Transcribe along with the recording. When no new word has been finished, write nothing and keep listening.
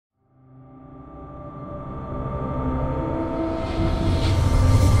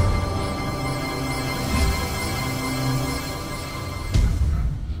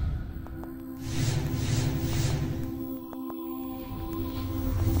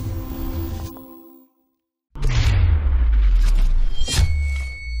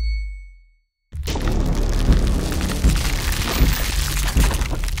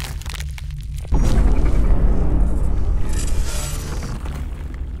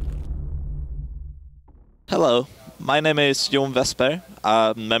Hello, my name is Jon Vesper.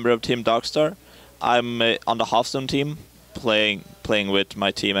 I'm a member of Team Darkstar. I'm on the Hearthstone team, playing with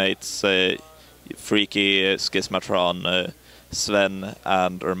my teammates Freaky, Schismatron, Sven,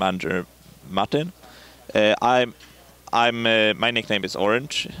 and our manager Martin. My nickname is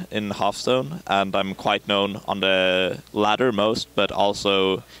Orange in Hearthstone, and I'm quite known on the ladder most, but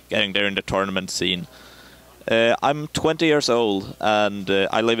also getting there in the tournament scene. I'm 20 years old, and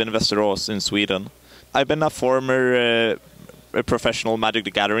I live in Västerås in Sweden. I've been a former a professional Magic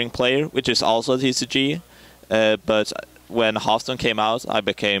the Gathering player, which is also a TCG, but when Hearthstone came out, I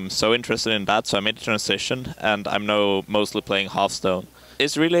became so interested in that, so I made the transition, and I'm now mostly playing Hearthstone.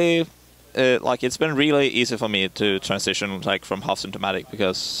 It's really it's been really easy for me to transition from Hearthstone to Magic,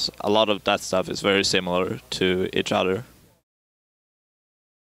 because a lot of that stuff is very similar to each other.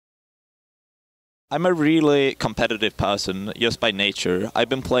 I'm a really competitive person just by nature. I've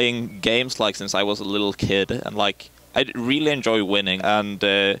been playing games since I was a little kid, and I really enjoy winning.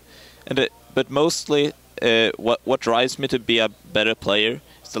 But mostly, what drives me to be a better player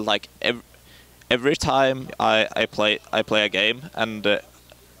is that every time I play a game, and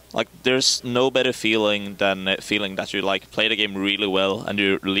there's no better feeling than feeling that you played a game really well and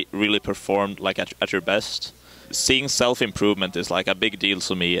you really performed at your best. Seeing self-improvement is a big deal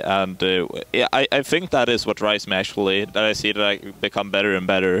to me, and I think that is what drives me actually, that I see that I become better and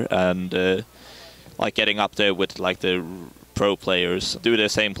better, and getting up there with the pro players, do the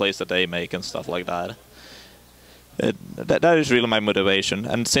same plays that they make and stuff like that. That is really my motivation,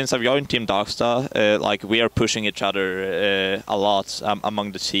 and since I've joined Team Darkstar, we are pushing each other a lot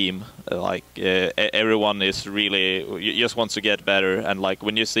among the team. Everyone is really just wants to get better, and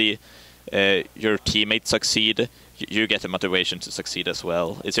when you see your teammates succeed, you get the motivation to succeed as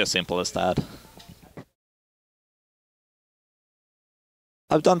well. It's just simple as that.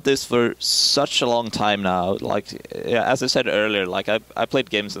 I've done this for such a long time now. As I said earlier, I played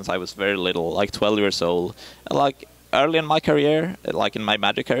games since I was very little, 12 years old. And early in my career, in my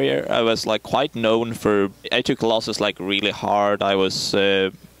Magic career, I was quite known for. I took losses really hard. I was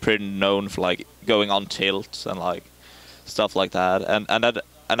pretty known for going on tilt and stuff like that.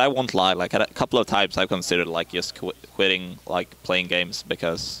 And I won't lie, a couple of times I've considered just quitting playing games,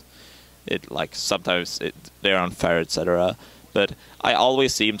 because sometimes they're unfair, etc. But I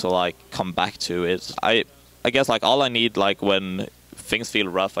always seem to come back to it. I guess all I need when things feel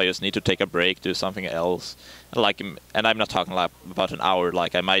rough, I just need to take a break, do something else. And I'm not talking about an hour.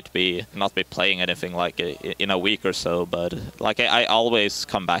 I might not be playing anything in a week or so, but I always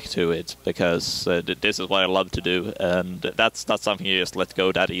come back to it, because this is what I love to do, and that's not something you just let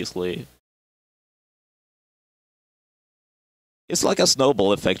go that easily. It's a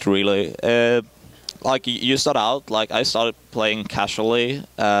snowball effect, really. You start out, I started playing casually,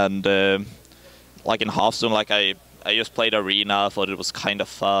 and in Hearthstone, I just played Arena, thought it was kind of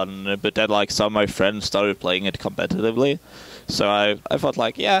fun, but then some of my friends started playing it competitively, so I thought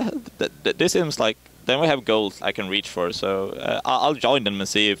yeah, this seems then we have goals I can reach for, so I'll join them and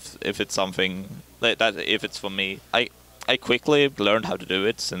see if it's something that if it's for me. I quickly learned how to do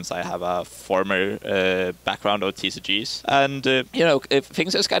it, since I have a former background of TCGs, and if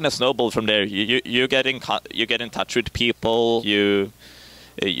things just kind of snowball from there. You get in touch with people, you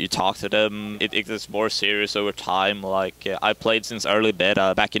talk to them. It gets more serious over time. I played since early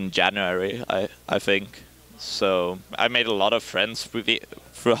beta back in January, I think. So I made a lot of friends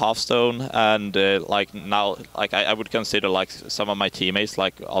through Hearthstone, and now I would consider some of my teammates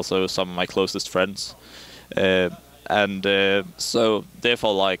also some of my closest friends. So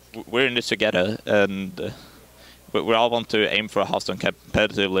therefore we're in this together, and we all want to aim for Hearthstone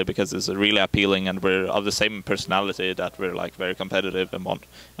competitively, because it's really appealing, and we're of the same personality, that we're very competitive and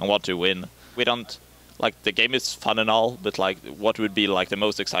want to win. We don't the game is fun and all, but what would be the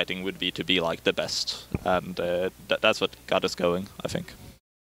most exciting would be to be the best, and that's what got us going, I think.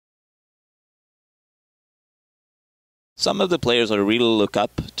 Some of the players I really look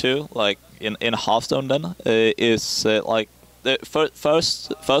up to, in Hearthstone, then is the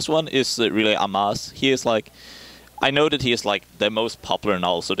first one is really Amas. He is I know that he is the most popular and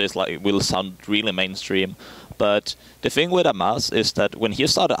all, so this will sound really mainstream. But the thing with Amas is that when he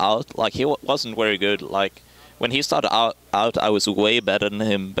started out, he wasn't very good. When he started out, I was way better than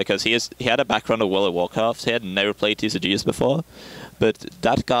him, because he had a background of World of Warcraft. He had never played TCGs before. But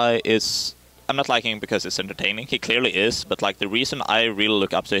that guy is. I'm not liking him because it's entertaining. He clearly is, but the reason I really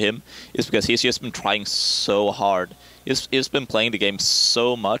look up to him is because he's just been trying so hard. He's been playing the game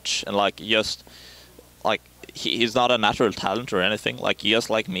so much, and he's not a natural talent or anything. Just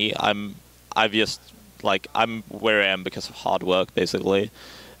like me, I'm where I am because of hard work, basically.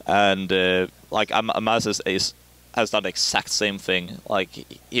 and like Amaz has done the exact same thing. Like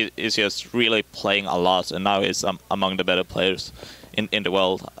he's just really playing a lot, and now he's among the better players in the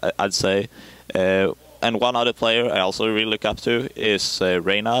world, I'd say. And one other player I also really look up to is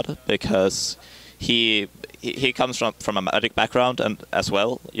Reynard, because he comes from a Magic background and as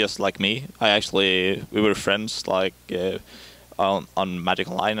well, just like me. We were friends like on Magic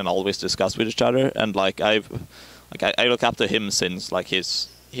Online and always discussed with each other. And I look up to him since like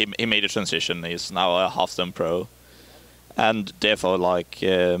he made a transition. He's now a Hearthstone pro, and therefore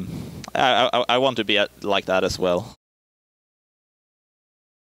I want to be like that as well.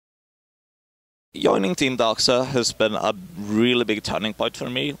 Joining Team Darkstar has been a really big turning point for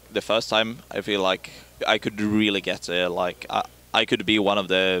me. The first time I feel like I could really get there. Like I could be one of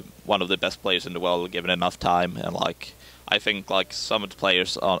the best players in the world given enough time, and like I think like some of the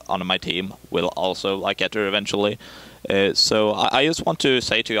players on my team will also like get there eventually. So I just want to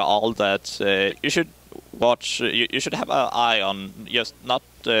say to you all that you should watch. You should have an eye on just not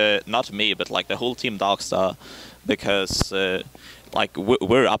me, but like the whole Team Darkstar, because. Like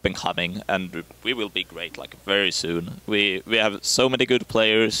we're up and coming, and we will be great like very soon. We have so many good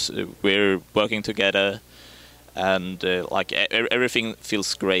players. We're working together, and everything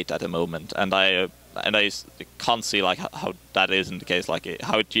feels great at the moment. And I can't see like how that isn't the case. Like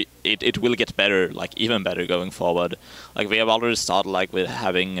how it will get better, like even better going forward. Like we have already started like with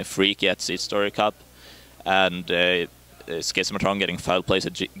having a Freaky at Seed Story Cup, and Schismatron getting third place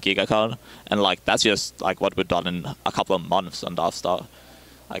at GigaCon, and like that's just like what we've done in a couple of months on Darkstar.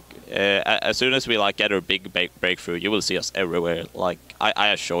 Like as soon as we like get our big breakthrough, you will see us everywhere. Like I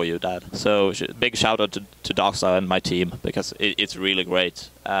assure you that. So big shout out to Darkstar and my team, because it's really great,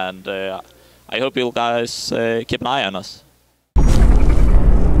 and I hope you guys keep an eye on us.